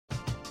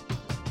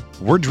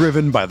We're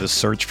driven by the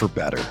search for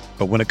better.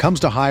 But when it comes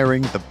to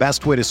hiring, the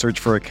best way to search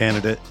for a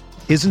candidate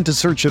isn't to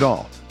search at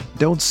all.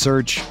 Don't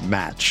search,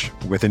 match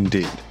with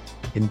Indeed.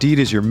 Indeed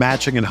is your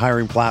matching and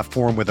hiring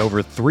platform with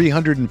over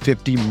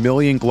 350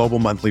 million global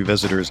monthly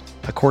visitors,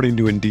 according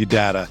to Indeed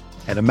data,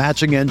 and a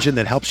matching engine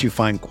that helps you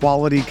find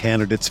quality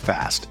candidates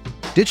fast.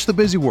 Ditch the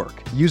busy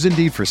work. Use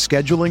Indeed for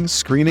scheduling,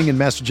 screening, and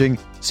messaging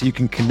so you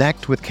can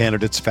connect with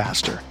candidates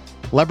faster.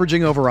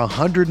 Leveraging over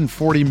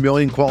 140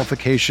 million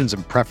qualifications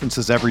and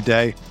preferences every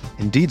day,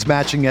 Indeed's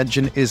matching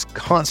engine is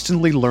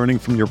constantly learning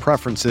from your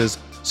preferences,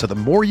 so the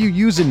more you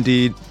use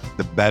Indeed,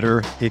 the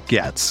better it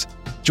gets.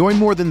 Join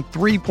more than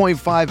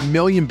 3.5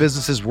 million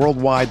businesses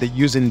worldwide that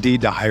use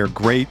Indeed to hire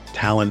great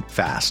talent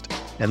fast.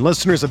 And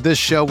listeners of this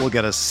show will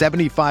get a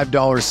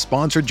 $75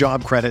 sponsored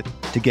job credit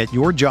to get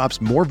your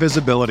jobs more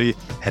visibility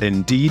at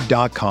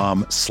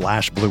Indeed.com/Blue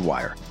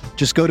Wire.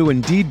 Just go to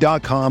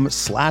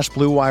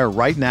Indeed.com/Blue Wire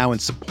right now and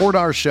support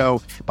our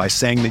show by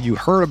saying that you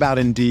heard about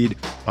Indeed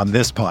on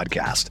this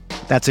podcast.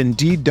 That's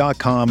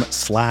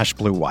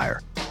Indeed.com/Blue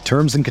Wire.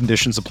 Terms and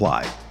conditions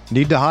apply.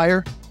 Need to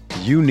hire?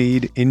 You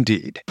need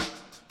Indeed.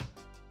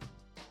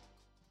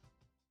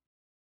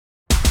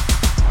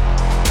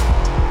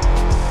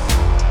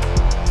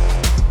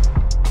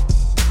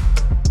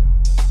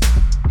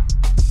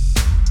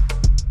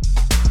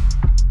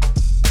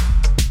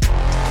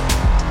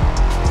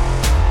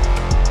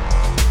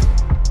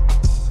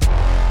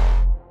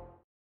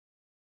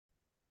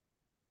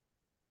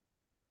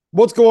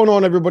 What's going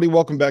on, everybody?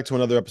 Welcome back to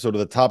another episode of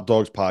the Top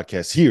Dogs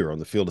podcast here on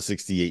the Field of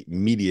 68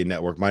 Media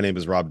Network. My name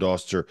is Rob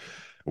Doster.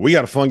 We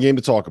got a fun game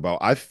to talk about.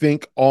 I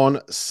think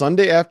on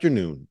Sunday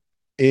afternoon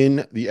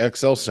in the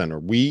XL Center,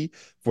 we,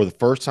 for the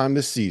first time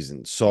this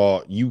season,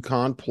 saw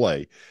UConn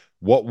play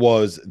what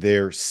was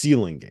their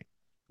ceiling game.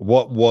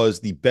 What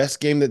was the best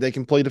game that they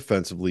can play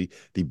defensively,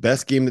 the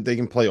best game that they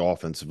can play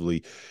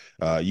offensively.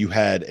 You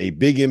had a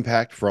big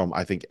impact from,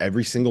 I think,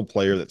 every single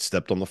player that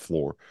stepped on the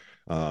floor.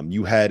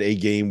 You had a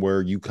game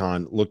where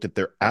UConn looked at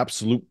their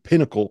absolute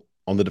pinnacle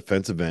on the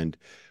defensive end,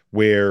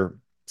 where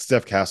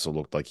Steph Castle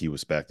looked like he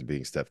was back to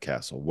being Steph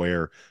Castle,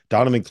 where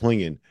Donovan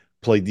Clingan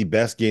played the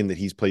best game that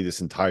he's played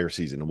this entire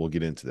season, and we'll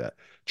get into that.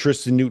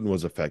 Tristan Newton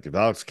was effective.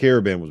 Alex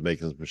Karaban was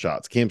making some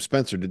shots. Cam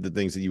Spencer did the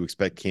things that you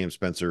expect Cam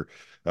Spencer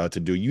to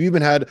do. You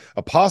even had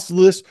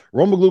Apostolos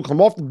Romaglu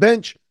come off the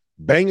bench,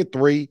 bang a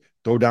three,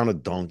 throw down a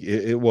dunk.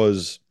 It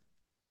was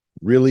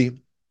really,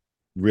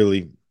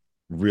 really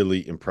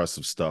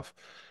impressive stuff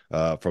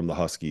from the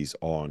Huskies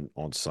on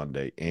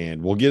Sunday.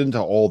 And we'll get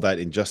into all that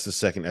in just a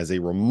second. As a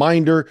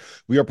reminder,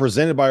 we are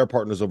presented by our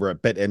partners over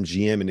at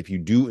BetMGM. And if you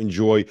do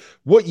enjoy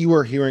what you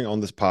are hearing on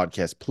this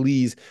podcast,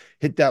 please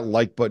hit that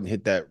like button,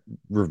 hit that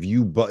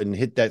review button,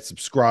 hit that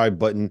subscribe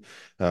button,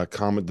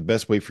 comment. The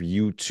best way for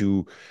you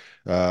to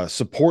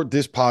support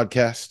this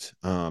podcast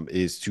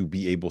is to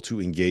be able to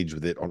engage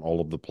with it on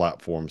all of the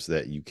platforms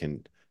that you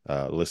can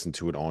listen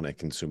to it on and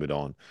consume it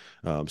on.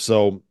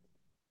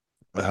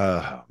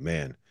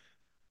 Man,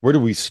 where do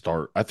we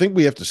start? I think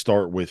we have to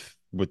start with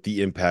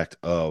the impact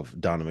of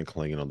Donovan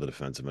Clingan on the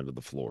defensive end of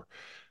the floor.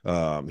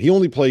 He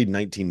only played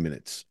 19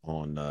 minutes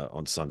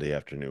on Sunday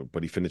afternoon,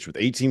 but he finished with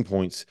 18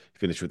 points. He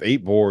finished with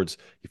 8 boards.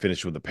 He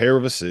finished with a pair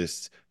of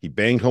assists. He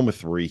banged home a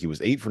 3. He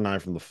was 8 for 9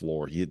 from the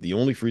floor. He hit the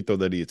only free throw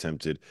that he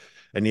attempted,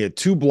 and he had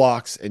 2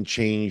 blocks and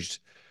changed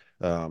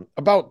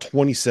about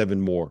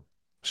 27 more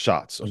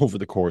shots over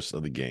the course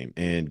of the game.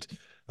 And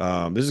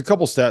there's a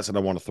couple stats that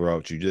I want to throw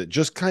at you that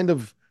just kind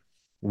of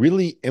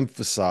really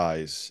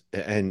emphasize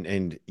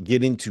and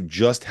get into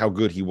just how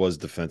good he was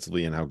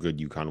defensively and how good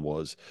UConn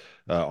was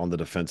on the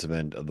defensive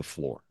end of the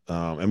floor.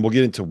 And we'll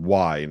get into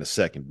why in a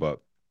second. But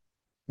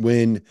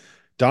when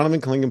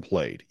Donovan Clingan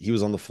played, he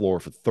was on the floor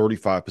for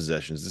 35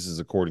 possessions. This is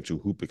according to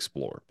Hoop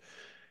Explorer.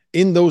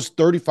 In those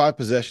 35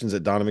 possessions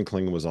that Donovan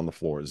Clingan was on the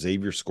floor,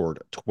 Xavier scored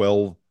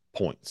 12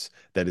 points.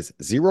 That is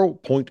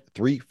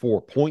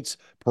 0.34 points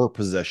per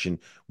possession,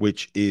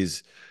 which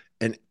is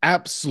an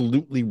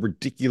absolutely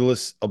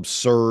ridiculous,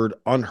 absurd,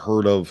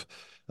 unheard of,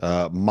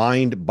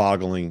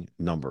 mind-boggling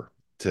number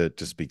to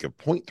speak of.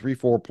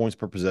 0.34 points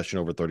per possession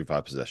over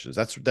 35 possessions.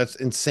 That's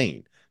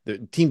insane. The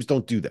teams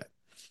don't do that.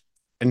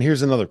 And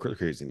here's another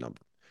crazy number.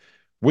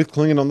 With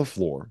Clingan on the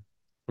floor,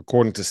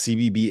 according to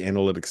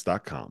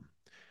CBBAnalytics.com,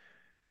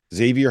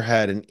 Xavier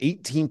had an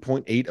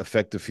 18.8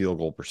 effective field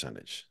goal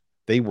percentage.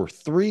 They were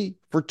 3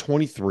 for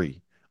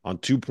 23 on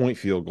 2-point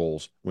field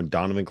goals when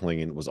Donovan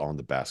Clingan was on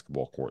the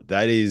basketball court.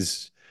 That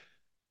is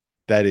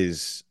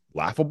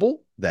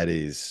laughable. That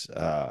is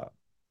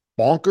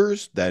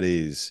bonkers. That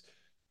is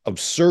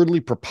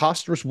absurdly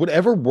preposterous.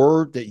 Whatever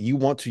word that you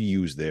want to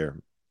use there,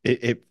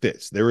 it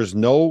fits. There is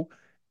no,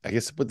 I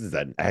guess, what is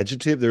that, an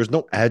adjective? There is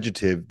no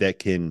adjective that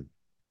can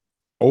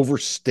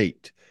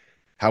overstate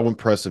how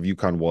impressive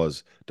UConn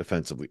was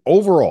defensively.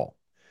 Overall,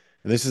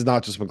 and this is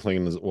not just when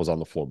Clingan was on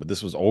the floor, but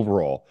this was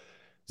overall,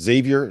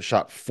 Xavier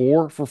shot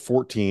 4 for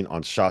 14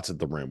 on shots at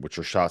the rim, which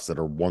are shots that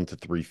are 1 to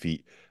 3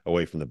 feet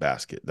away from the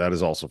basket. That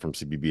is also from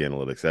CBB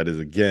Analytics. That is,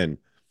 again,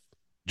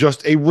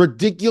 Just a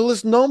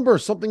ridiculous number,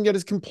 something that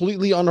is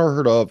completely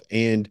unheard of,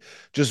 and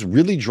just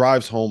really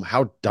drives home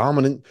how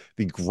dominant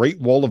the Great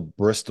Wall of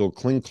Bristol,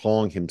 Kling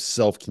Kong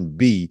himself, can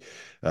be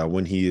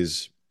when he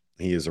is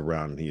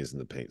around and he is in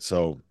the paint.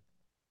 So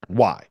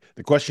why?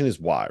 The question is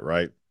why,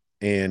 right?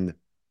 And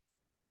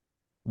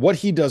what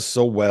he does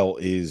so well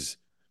is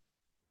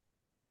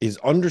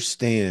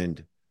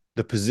understand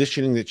the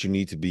positioning that you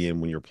need to be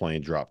in when you're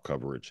playing drop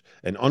coverage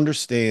and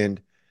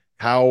understand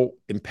how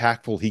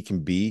impactful he can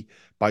be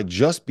by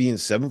just being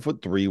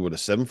 7'3" with a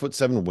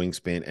 7'7"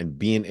 wingspan and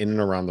being in and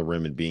around the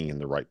rim and being in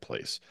the right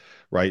place.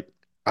 Right.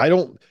 I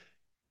don't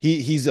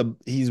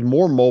he's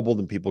more mobile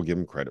than people give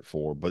him credit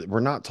for, but we're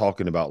not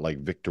talking about like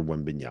Victor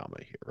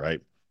Wembanyama here,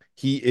 right?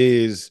 He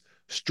is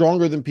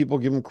stronger than people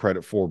give him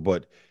credit for,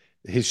 but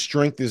his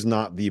strength is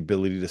not the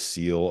ability to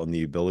seal and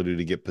the ability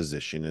to get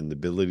position and the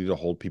ability to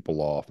hold people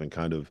off and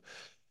kind of,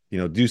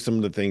 do some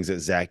of the things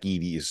that Zach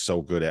Edey is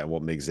so good at and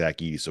what makes Zach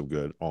Edey so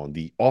good on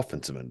the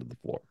offensive end of the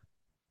floor.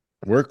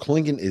 Where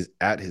Clingan is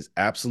at his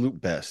absolute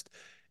best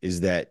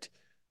is that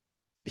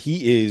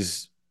he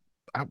is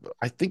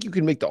I think you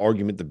can make the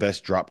argument the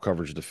best drop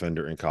coverage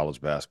defender in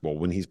college basketball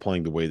when he's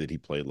playing the way that he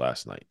played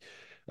last night.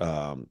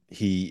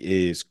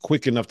 He is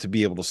quick enough to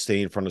be able to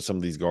stay in front of some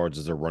of these guards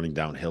as they're running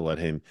downhill at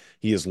him.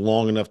 He is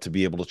long enough to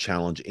be able to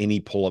challenge any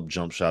pull-up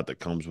jump shot that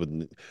comes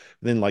within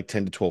like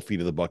 10 to 12 feet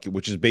of the bucket,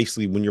 which is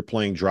basically when you're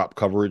playing drop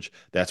coverage,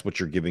 that's what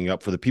you're giving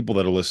up. For the people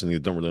that are listening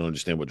that don't really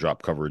understand what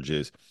drop coverage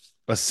is,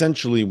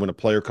 essentially when a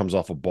player comes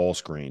off a ball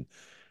screen,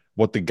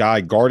 what the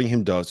guy guarding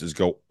him does is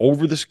go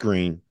over the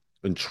screen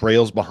and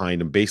trails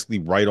behind him, basically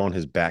right on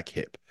his back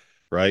hip,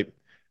 right?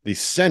 The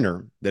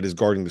center that is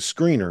guarding the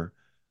screener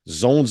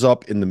zones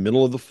up in the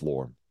middle of the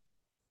floor.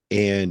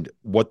 And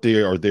what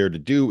they are there to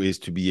do is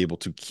to be able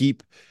to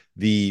keep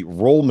the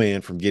roll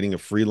man from getting a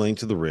free lane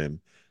to the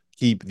rim,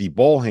 keep the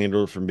ball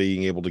handler from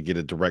being able to get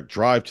a direct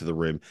drive to the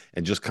rim,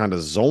 and just kind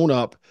of zone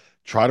up,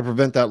 try to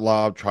prevent that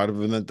lob, try to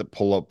prevent the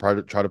pull up,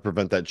 try to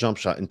prevent that jump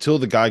shot until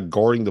the guy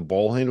guarding the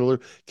ball handler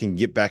can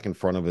get back in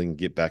front of it and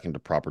get back into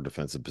proper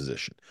defensive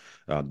position.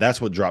 That's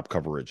what drop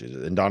coverage is.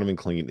 And Donovan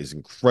Clingan is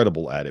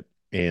incredible at it.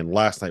 And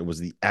last night was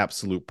the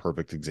absolute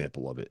perfect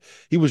example of it.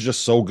 He was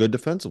just so good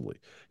defensively.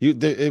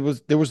 There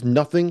was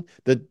nothing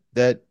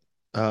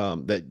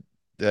um that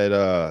that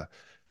uh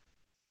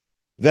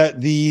that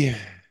the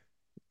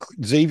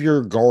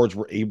Xavier guards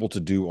were able to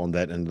do on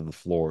that end of the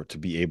floor to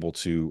be able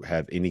to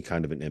have any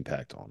kind of an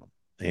impact on them.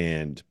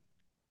 And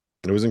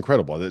it was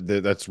incredible.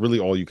 That's really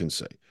all you can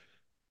say.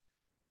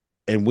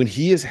 And when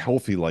he is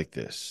healthy like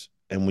this,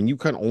 and when you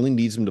kind of only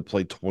needs him to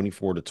play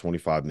 24 to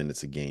 25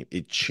 minutes a game,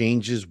 it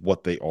changes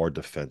what they are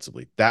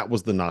defensively. That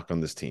was the knock on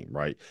this team,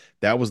 right?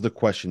 That was the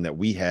question that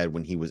we had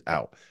when he was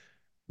out.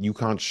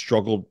 UConn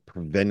struggled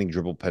preventing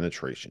dribble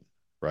penetration,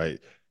 right?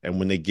 And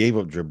when they gave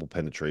up dribble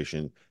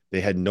penetration,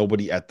 they had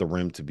nobody at the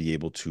rim to be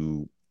able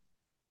to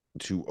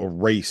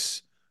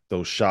erase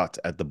those shots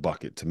at the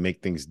bucket to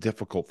make things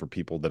difficult for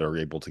people that are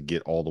able to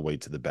get all the way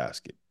to the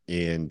basket.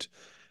 And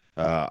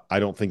I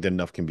don't think that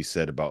enough can be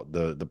said about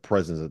the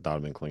presence that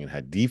Donovan Clingan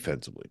had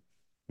defensively.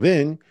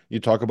 Then you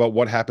talk about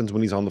what happens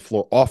when he's on the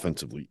floor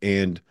offensively,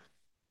 and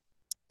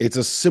it's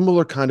a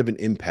similar kind of an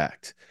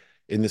impact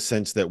in the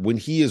sense that when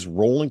he is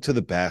rolling to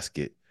the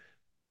basket,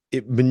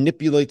 it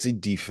manipulates a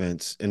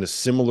defense in a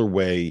similar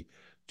way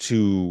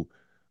to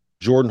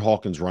Jordan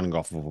Hawkins running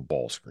off of a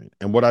ball screen.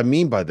 And what I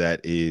mean by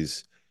that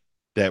is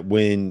that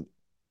when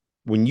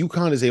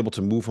UConn is able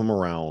to move him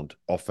around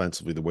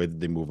offensively the way that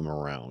they move him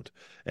around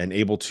and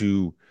able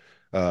to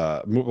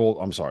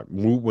I'm sorry,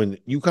 when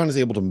UConn is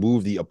able to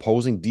move the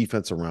opposing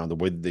defense around the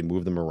way that they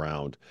move them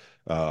around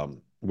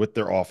with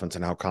their offense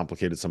and how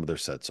complicated some of their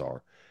sets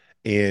are.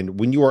 And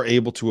when you are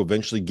able to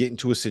eventually get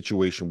into a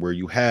situation where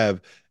you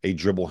have a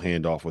dribble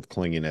handoff with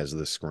Clingan as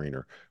the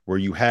screener, where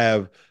you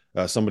have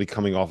somebody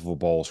coming off of a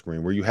ball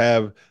screen, where you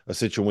have a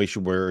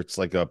situation where it's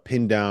like a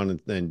pin down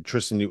and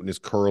Tristan Newton is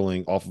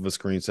curling off of a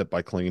screen set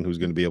by Clingan, who's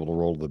going to be able to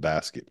roll to the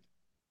basket.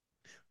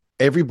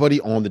 Everybody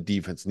on the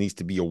defense needs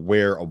to be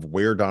aware of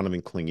where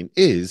Donovan Clingan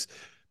is,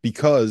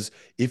 because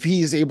if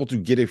he is able to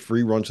get a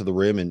free run to the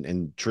rim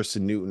and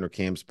Tristan Newton or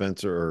Cam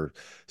Spencer or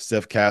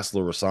Steph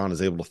Castle or Rasan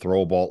is able to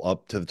throw a ball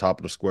up to the top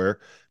of the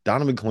square,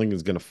 Donovan Clingan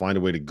is going to find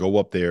a way to go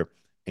up there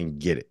and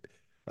get it.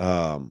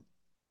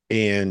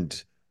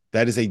 And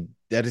that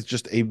is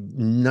just a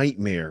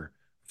nightmare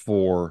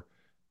for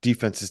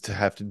defenses to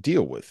have to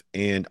deal with.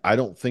 And I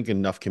don't think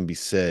enough can be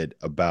said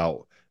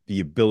about the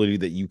ability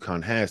that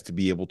UConn has to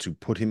be able to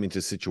put him into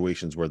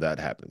situations where that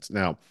happens.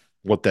 Now,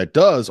 what that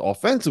does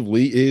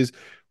offensively is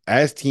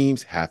as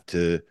teams have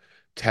to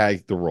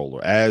tag the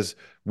roller, as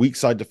weak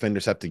side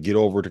defenders have to get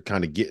over to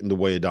kind of get in the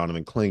way of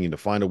Donovan Clingan, to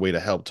find a way to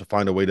help, to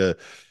find a way to,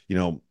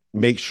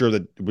 make sure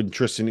that when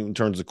Tristan Newton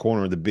turns the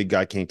corner, the big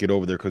guy can't get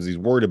over there because he's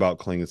worried about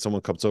Clingan.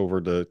 Someone comes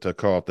over to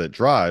cut off that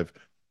drive.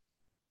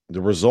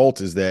 The result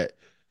is that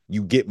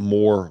you get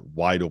more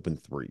wide open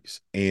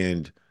threes.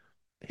 And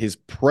his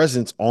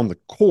presence on the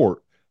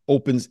court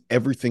opens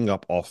everything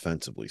up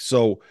offensively.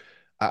 So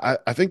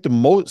I think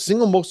the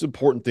single most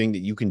important thing that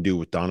you can do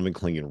with Donovan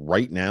Clingan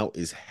right now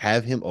is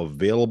have him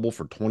available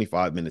for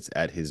 25 minutes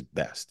at his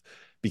best.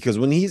 Because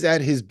when he's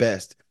at his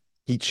best,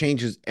 he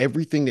changes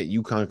everything that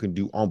UConn can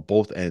do on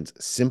both ends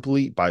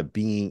simply by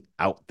being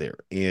out there.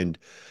 And,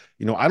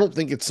 I don't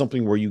think it's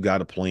something where you got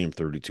to play him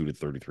 32 to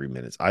 33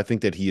 minutes. I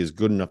think that he is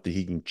good enough that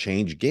he can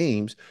change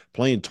games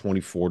playing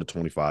 24 to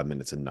 25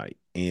 minutes a night.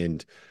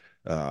 And,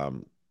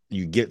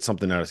 you get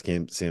something out of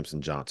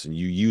Samson Johnson.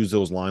 You use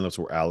those lineups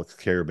where Alex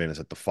Caravan is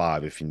at the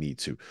 5 if you need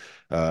to.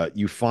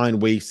 You find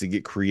ways to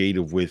get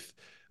creative with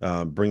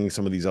bringing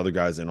some of these other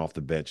guys in off the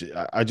bench.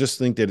 I just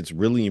think that it's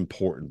really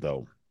important,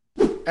 though.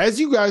 As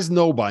you guys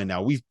know by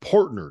now, we've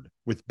partnered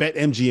with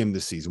BetMGM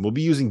this season. We'll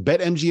be using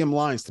BetMGM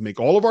lines to make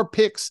all of our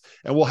picks,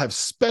 and we'll have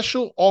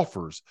special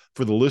offers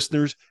for the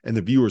listeners and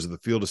the viewers of the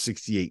Field of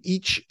 68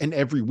 each and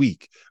every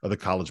week of the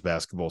college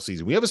basketball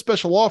season. We have a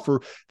special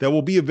offer that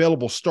will be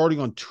available starting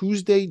on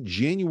Tuesday,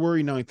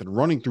 January 9th and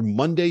running through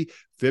Monday,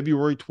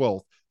 February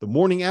 12th, the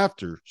morning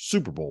after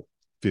Super Bowl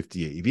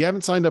 58. If you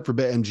haven't signed up for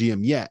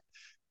BetMGM yet,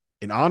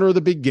 in honor of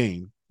the big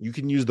game, you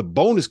can use the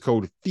bonus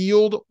code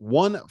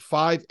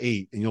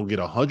FIELD158 and you'll get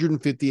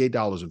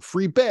 $158 in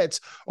free bets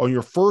on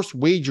your first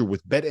wager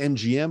with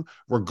BetMGM,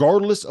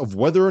 regardless of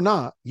whether or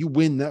not you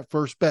win that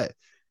first bet.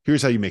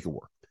 Here's how you make it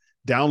work.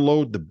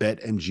 Download the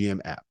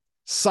BetMGM app.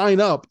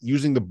 Sign up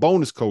using the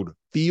bonus code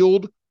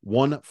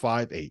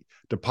FIELD158.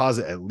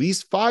 Deposit at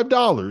least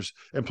 $5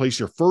 and place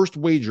your first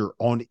wager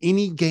on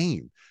any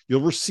game. You'll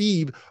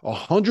receive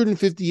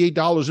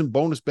 $158 in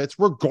bonus bets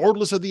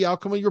regardless of the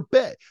outcome of your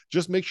bet.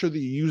 Just make sure that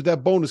you use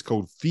that bonus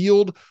code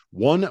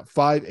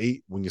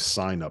FIELD158 when you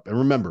sign up. And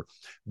remember,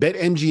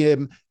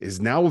 BetMGM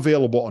is now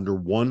available under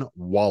one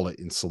wallet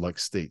in select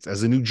states.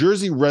 As a New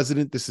Jersey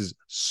resident, this is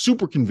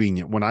super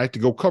convenient when I have to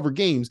go cover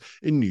games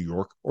in New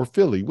York or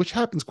Philly, which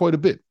happens quite a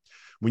bit.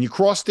 When you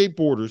cross state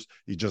borders,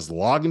 you just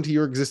log into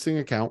your existing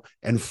account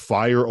and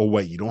fire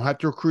away. You don't have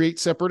to create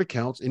separate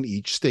accounts in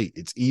each state.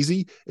 It's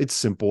easy, it's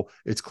simple,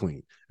 it's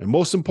clean. And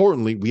most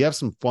importantly, we have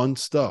some fun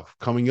stuff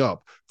coming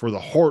up for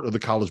the heart of the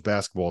college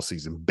basketball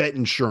season. Bet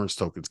insurance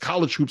tokens,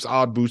 college hoops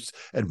odd boosts,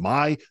 and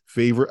my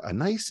favorite, a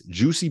nice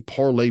juicy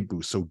parlay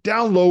boost. So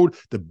download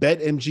the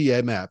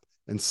BetMGM app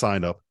and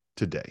sign up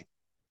today.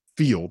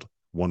 Field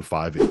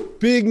 158.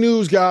 Big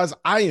news, guys.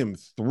 I am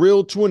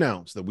thrilled to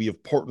announce that we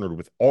have partnered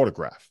with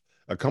Autograph,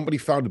 a company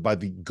founded by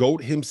the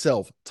GOAT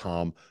himself,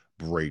 Tom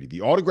Brady.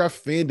 The Autograph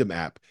Fandom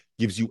app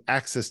gives you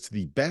access to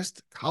the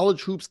best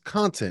college hoops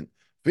content,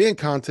 fan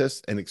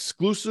contests, and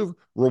exclusive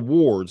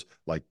rewards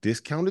like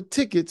discounted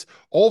tickets,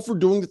 all for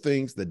doing the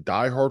things that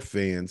diehard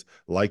fans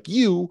like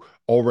you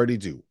already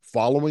do,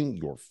 following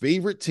your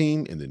favorite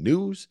team in the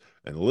news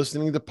and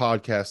listening to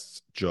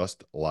podcasts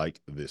just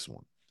like this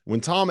one. When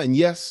Tom, and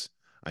yes,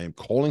 I am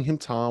calling him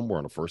Tom, we're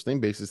on a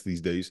first-name basis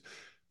these days,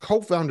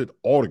 co-founded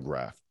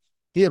Autograph,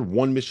 he had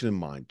one mission in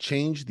mind: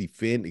 change the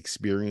fan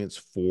experience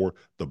for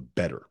the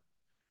better.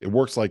 It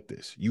works like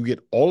this. You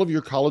get all of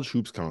your college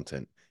hoops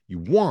content you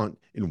want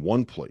in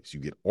one place. You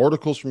get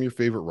articles from your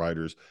favorite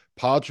writers,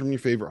 pods from your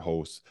favorite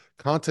hosts,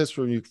 contests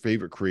from your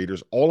favorite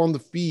creators, all on the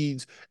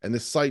feeds and the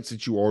sites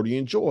that you already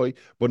enjoy.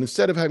 But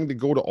instead of having to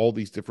go to all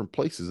these different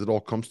places, it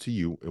all comes to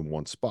you in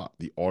one spot,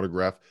 the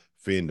Autograph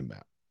Fandom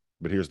app.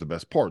 But here's the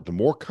best part. The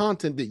more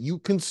content that you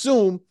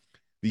consume,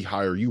 the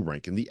higher you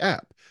rank in the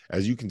app.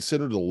 As you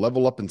consider to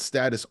level up in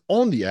status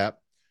on the app,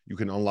 you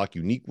can unlock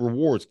unique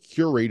rewards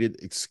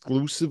curated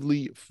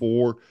exclusively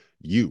for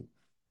you.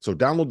 So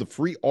download the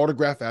free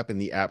Autograph app in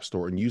the App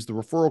Store and use the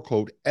referral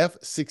code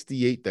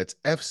F68, that's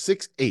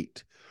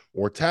F68,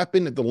 or tap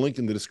in at the link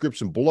in the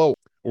description below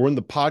or in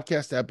the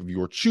podcast app of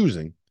your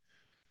choosing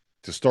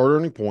to start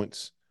earning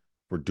points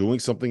for doing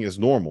something as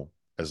normal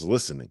as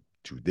listening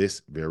to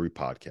this very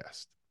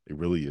podcast. It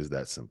really is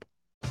that simple.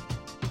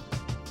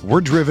 We're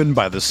driven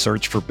by the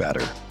search for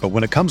better. But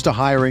when it comes to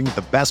hiring,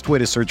 the best way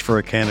to search for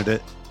a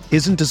candidate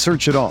isn't to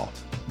search at all.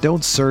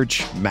 Don't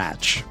search,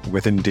 match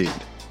with Indeed.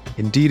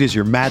 Indeed is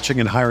your matching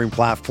and hiring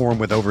platform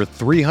with over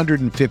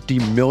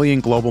 350 million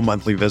global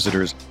monthly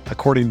visitors,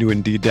 according to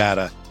Indeed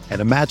data, and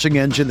a matching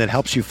engine that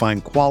helps you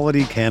find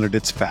quality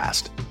candidates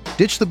fast.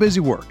 Ditch the busy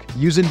work.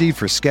 Use Indeed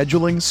for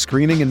scheduling,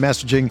 screening, and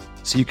messaging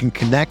so you can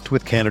connect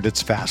with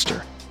candidates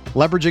faster.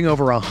 Leveraging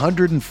over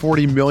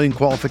 140 million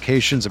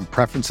qualifications and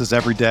preferences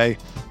every day,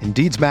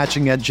 Indeed's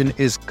matching engine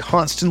is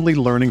constantly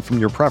learning from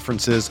your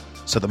preferences,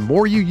 so the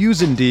more you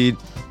use Indeed,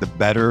 the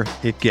better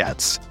it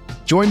gets.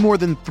 Join more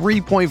than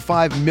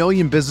 3.5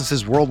 million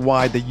businesses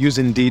worldwide that use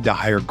Indeed to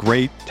hire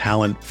great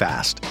talent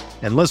fast.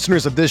 And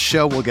listeners of this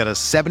show will get a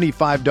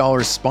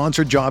 $75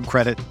 sponsored job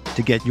credit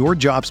to get your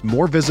jobs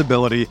more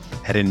visibility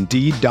at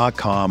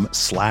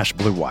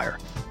Indeed.com/Blue Wire.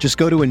 Just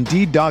go to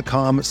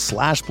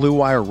Indeed.com/Blue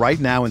Wire right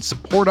now and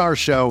support our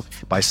show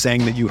by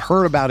saying that you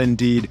heard about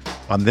Indeed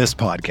on this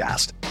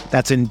podcast.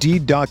 That's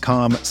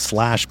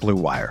Indeed.com/Blue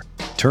Wire.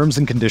 Terms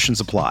and conditions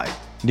apply.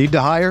 Need to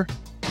hire?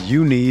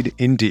 You need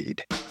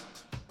Indeed.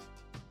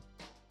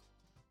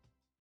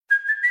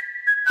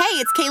 Hey,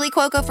 it's Kaylee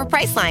Cuoco for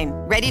Priceline.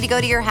 Ready to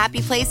go to your happy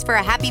place for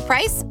a happy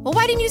price? Well,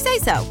 why didn't you say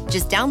so?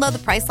 Just download the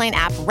Priceline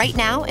app right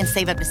now and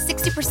save up to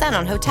 60%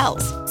 on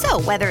hotels. So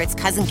whether it's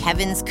Cousin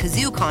Kevin's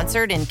Kazoo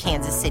concert in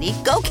Kansas City,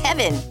 go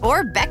Kevin,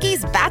 or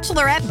Becky's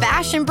Bachelorette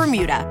Bash in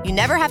Bermuda, you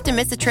never have to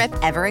miss a trip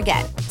ever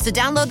again. So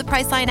download the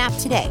Priceline app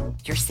today.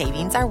 Your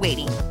savings are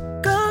waiting.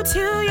 Go to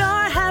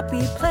your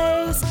happy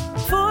place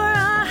for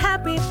a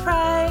happy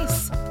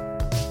price.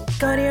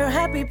 Go to your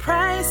happy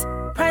price,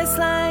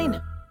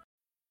 Priceline.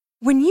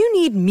 When you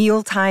need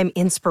mealtime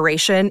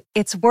inspiration,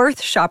 it's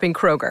worth shopping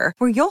Kroger,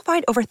 where you'll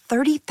find over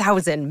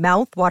 30,000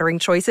 mouth-watering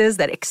choices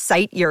that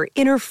excite your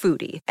inner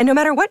foodie. And no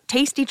matter what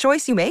tasty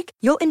choice you make,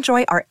 you'll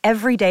enjoy our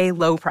everyday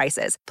low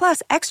prices,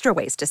 plus extra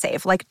ways to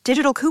save, like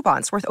digital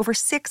coupons worth over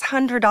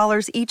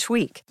 $600 each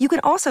week. You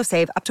can also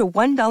save up to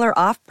 $1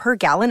 off per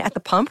gallon at the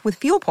pump with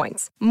fuel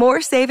points.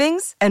 More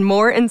savings and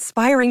more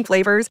inspiring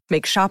flavors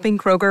make shopping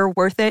Kroger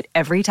worth it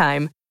every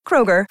time.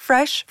 Kroger,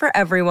 fresh for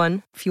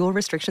everyone. Fuel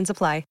restrictions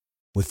apply.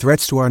 With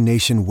threats to our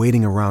nation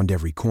waiting around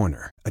every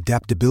corner,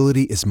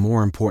 adaptability is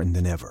more important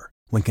than ever.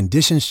 When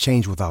conditions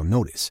change without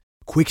notice,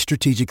 quick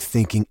strategic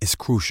thinking is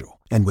crucial.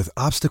 And with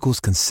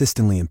obstacles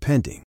consistently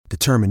impending,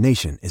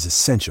 determination is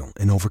essential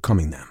in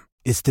overcoming them.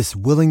 It's this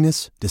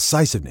willingness,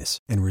 decisiveness,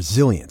 and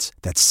resilience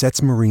that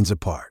sets Marines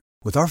apart.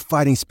 With our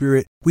fighting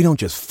spirit, we don't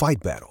just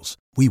fight battles,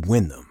 we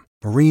win them.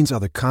 Marines are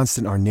the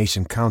constant our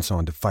nation counts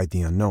on to fight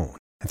the unknown.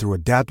 And through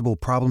adaptable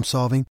problem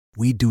solving,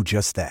 we do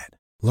just that.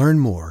 Learn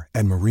more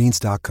at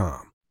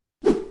marines.com.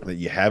 That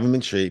you have him in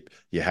shape,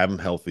 you have him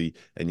healthy,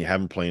 and you have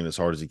him playing as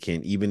hard as he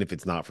can, even if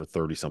it's not for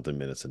 30-something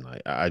minutes a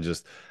night. I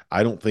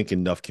don't think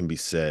enough can be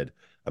said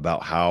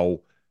about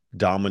how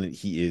dominant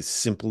he is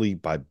simply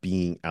by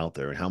being out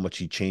there and how much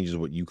he changes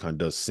what UConn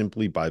does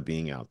simply by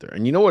being out there.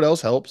 And you know what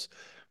else helps?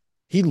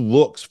 He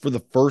looks, for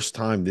the first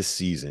time this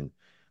season,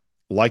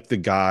 like the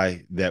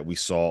guy that we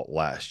saw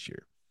last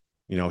year.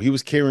 You know, he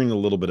was carrying a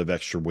little bit of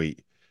extra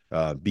weight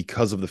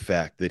because of the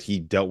fact that he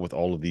dealt with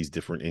all of these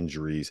different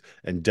injuries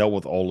and dealt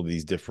with all of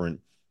these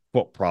different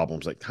foot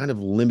problems that kind of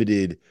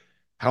limited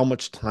how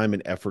much time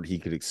and effort he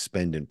could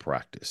expend in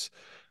practice.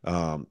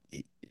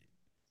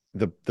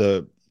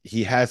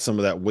 He had some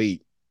of that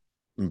weight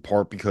in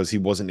part because he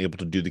wasn't able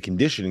to do the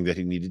conditioning that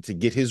he needed to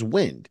get his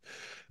wind,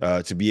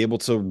 to be able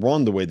to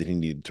run the way that he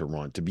needed to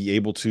run, to be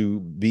able to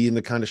be in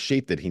the kind of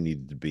shape that he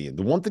needed to be in.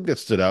 The one thing that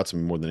stood out to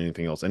me more than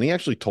anything else, and he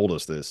actually told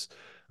us this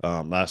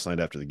last night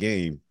after the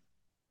game,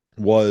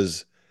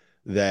 was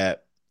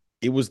that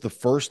it was the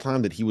first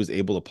time that he was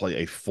able to play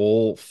a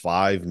full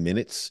 5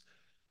 minutes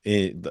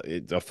in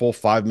a full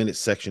 5-minute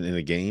section in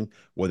a game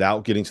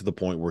without getting to the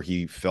point where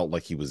he felt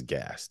like he was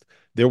gassed.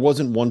 There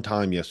wasn't one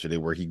time yesterday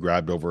where he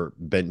bent over,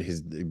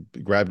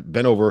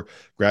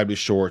 grabbed his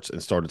shorts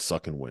and started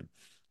sucking wind.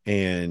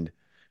 And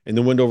in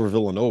the win over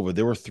Villanova,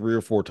 there were 3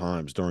 or 4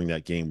 times during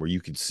that game where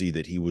you could see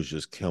that he was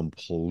just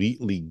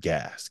completely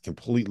gassed,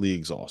 completely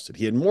exhausted.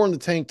 He had more in the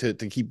tank to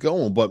keep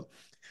going, but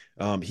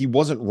he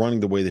wasn't running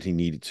the way that he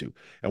needed to.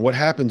 And what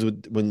happens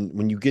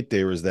when you get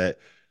there is that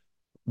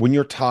when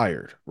you're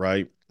tired,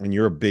 right, when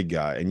you're a big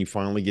guy and you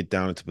finally get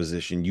down into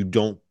position, you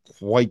don't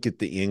quite get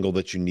the angle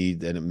that you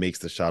need, and it makes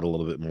the shot a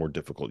little bit more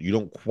difficult. You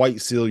don't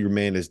quite seal your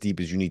man as deep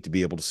as you need to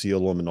be able to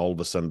seal him, and all of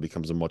a sudden it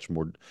becomes a much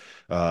more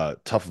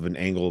tough of an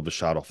angle of a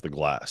shot off the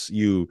glass.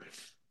 You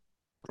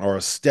are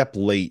a step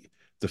late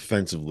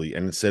defensively,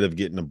 and instead of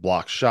getting a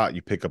block shot,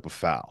 you pick up a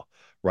foul,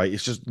 right?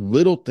 It's just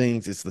little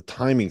things. It's the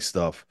timing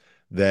stuff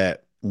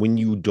that when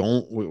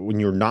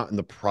you're not in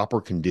the proper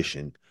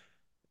condition,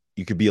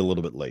 you could be a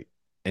little bit late,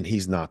 and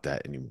he's not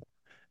that anymore.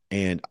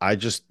 And I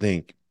just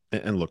think,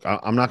 and look,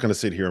 I'm not going to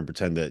sit here and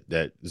pretend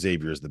that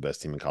Xavier is the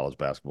best team in college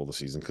basketball this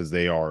season, because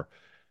they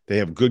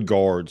have good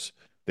guards.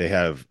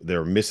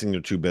 They're missing their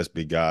 2 best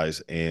big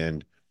guys.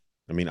 And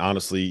I mean,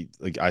 honestly,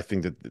 like, I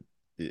think that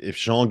if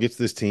Sean gets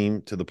this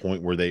team to the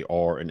point where they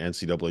are an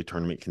NCAA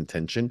tournament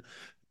contention,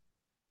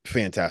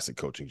 fantastic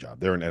coaching job.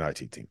 They're an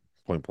NIT team,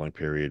 point blank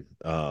period.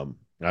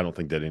 I don't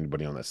think that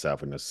anybody on that staff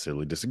would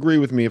necessarily disagree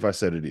with me if I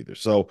said it either.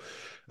 So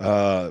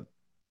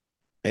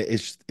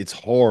it's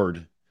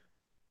hard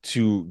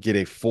to get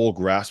a full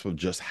grasp of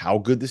just how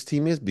good this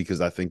team is,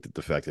 because I think that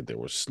the fact that there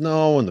was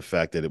snow and the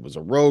fact that it was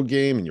a road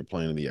game and you're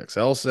playing in the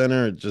XL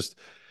Center, it just,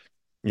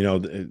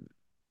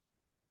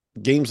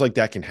 games like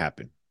that can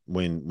happen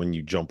when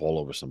you jump all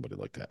over somebody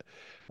like that.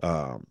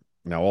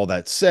 Now, all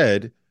that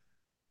said,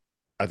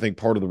 I think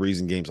part of the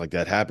reason games like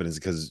that happen is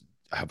because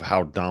of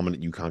how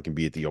dominant UConn can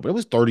be at the open. It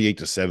was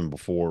 38-7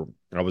 before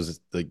I was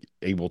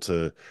able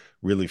to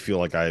really feel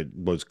like I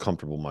was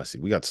comfortable in my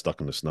seat. We got stuck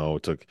in the snow.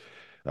 It took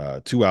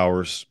 2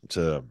 hours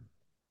to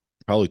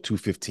probably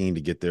 2:15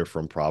 to get there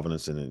from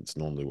Providence, and it's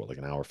normally like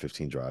an hour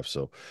 15 drive.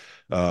 So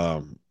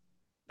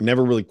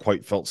never really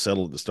quite felt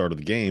settled at the start of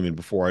the game, and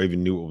before I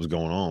even knew what was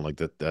going on, like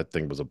that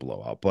thing was a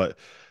blowout. But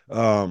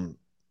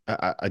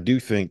I do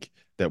think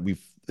that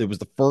it was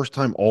the first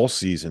time all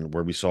season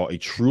where we saw a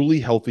truly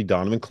healthy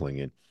Donovan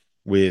Clingan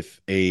with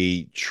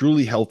a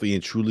truly healthy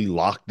and truly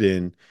locked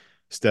in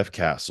Steph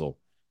Castle,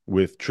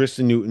 with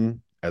Tristan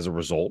Newton as a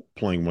result,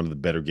 playing one of the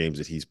better games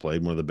that he's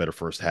played, one of the better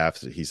first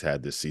halves that he's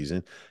had this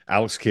season.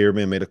 Alex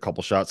Karaman made a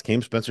couple shots.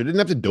 Cam Spencer didn't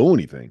have to do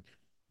anything.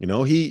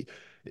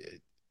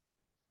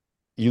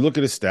 You look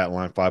at his stat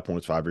line, 5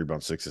 points, 5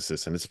 rebounds, 6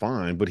 assists, and it's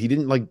fine, but he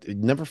didn't it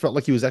never felt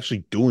like he was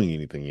actually doing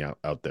anything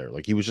out there.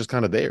 Like he was just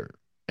kind of there.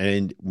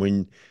 And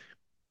when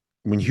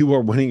you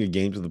are winning a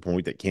game to the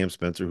point that Cam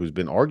Spencer, who's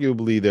been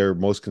arguably their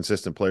most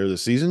consistent player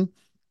this season,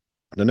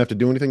 doesn't have to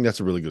do anything,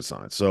 that's a really good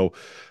sign. So,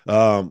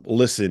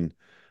 listen,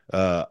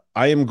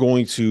 I'm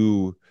going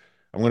to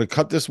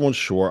cut this one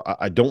short.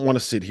 I don't want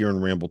to sit here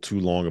and ramble too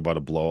long about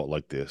a blowout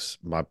like this.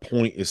 My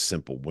point is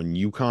simple. When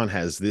UConn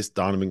has this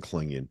Donovan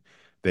Clingan,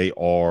 they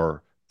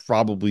are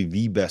probably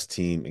the best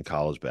team in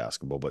college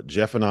basketball. But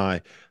Jeff and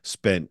I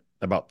spent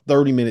about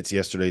 30 minutes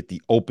yesterday at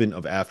the Open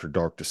of After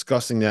Dark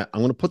discussing that. I'm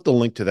going to put the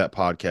link to that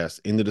podcast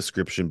in the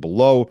description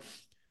below.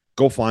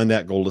 Go find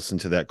that. Go listen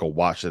to that. Go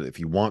watch it if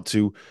you want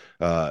to.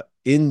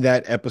 In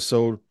that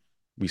episode,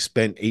 we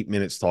spent 8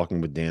 minutes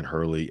talking with Dan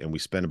Hurley, and we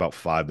spent about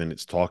 5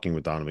 minutes talking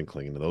with Donovan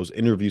Clingan. Those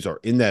interviews are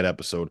in that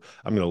episode.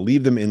 I'm going to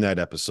leave them in that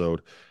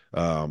episode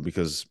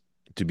because,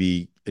 to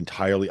be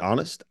entirely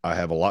honest, I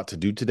have a lot to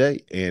do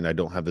today, and I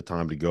don't have the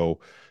time to go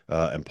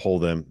and pull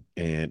them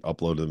and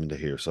upload them into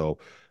here. So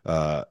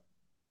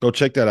go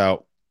check that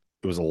out.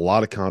 It was a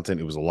lot of content.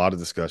 It was a lot of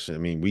discussion. I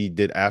mean, we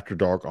did After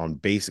Dark on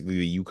basically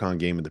the UConn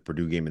game and the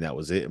Purdue game, and that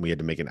was it. And we had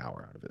to make an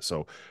hour out of it.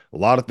 So a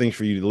lot of things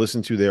for you to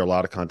listen to there, a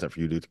lot of content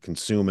for you to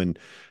consume, and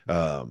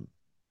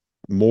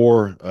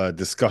more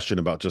discussion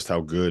about just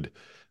how good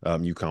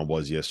UConn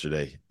was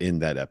yesterday in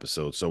that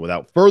episode. So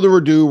without further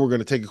ado, we're going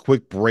to take a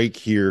quick break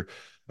here.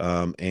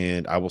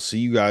 And I will see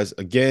you guys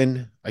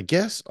again, I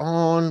guess,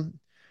 on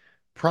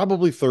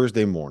probably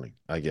Thursday morning.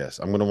 I'm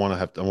going to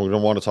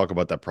want to talk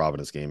about that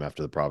Providence game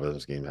after the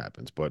Providence game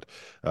happens. But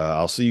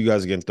I'll see you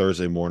guys again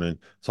Thursday morning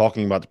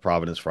talking about the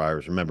Providence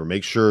Friars. Remember,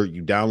 make sure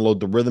you download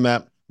the Rhythm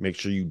app. Make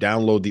sure you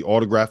download the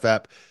Autograph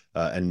app,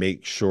 and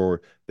make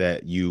sure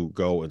that you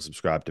go and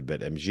subscribe to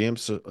BetMGM.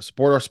 So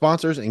support our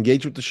sponsors,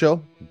 engage with the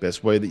show.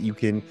 Best way that you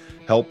can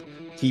help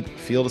keep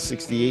Field of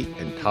 68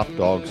 and Top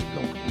Dogs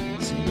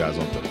going. See you guys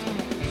on Thursday.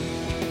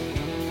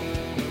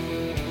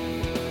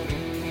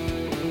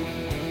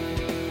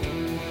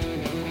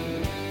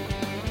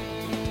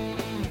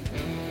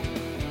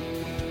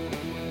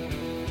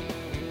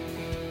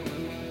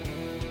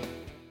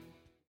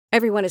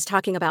 Everyone is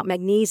talking about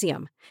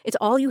magnesium. It's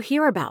all you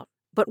hear about.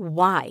 But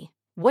why?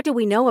 What do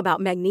we know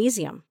about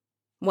magnesium?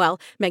 Well,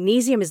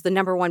 magnesium is the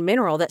 #1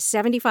 mineral that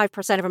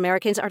 75% of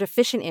Americans are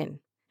deficient in.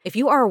 If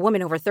you are a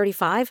woman over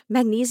 35,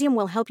 magnesium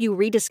will help you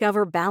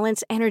rediscover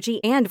balance,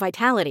 energy, and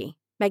vitality.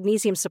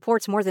 Magnesium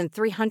supports more than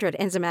 300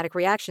 enzymatic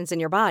reactions in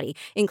your body,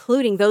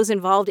 including those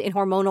involved in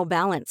hormonal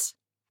balance.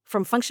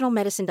 From functional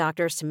medicine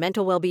doctors to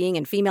mental well-being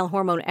and female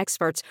hormone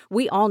experts,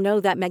 we all know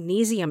that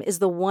magnesium is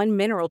the one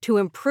mineral to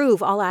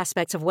improve all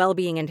aspects of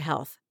well-being and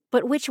health.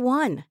 But which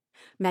one?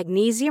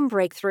 Magnesium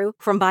Breakthrough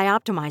from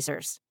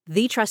Bioptimizers,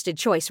 the trusted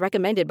choice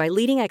recommended by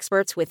leading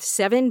experts with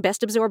 7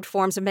 best-absorbed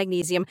forms of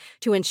magnesium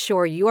to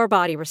ensure your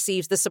body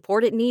receives the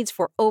support it needs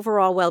for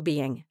overall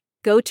well-being.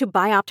 Go to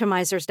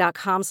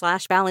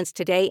bioptimizers.com/balance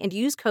today and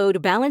use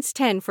code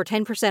BALANCE10 for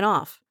 10%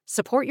 off.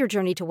 Support your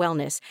journey to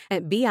wellness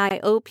at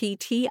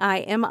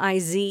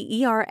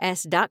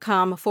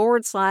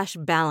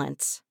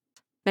bioptimizers.com/balance.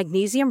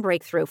 Magnesium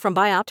Breakthrough from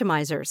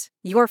Bioptimizers,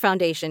 your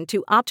foundation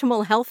to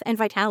optimal health and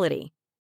vitality.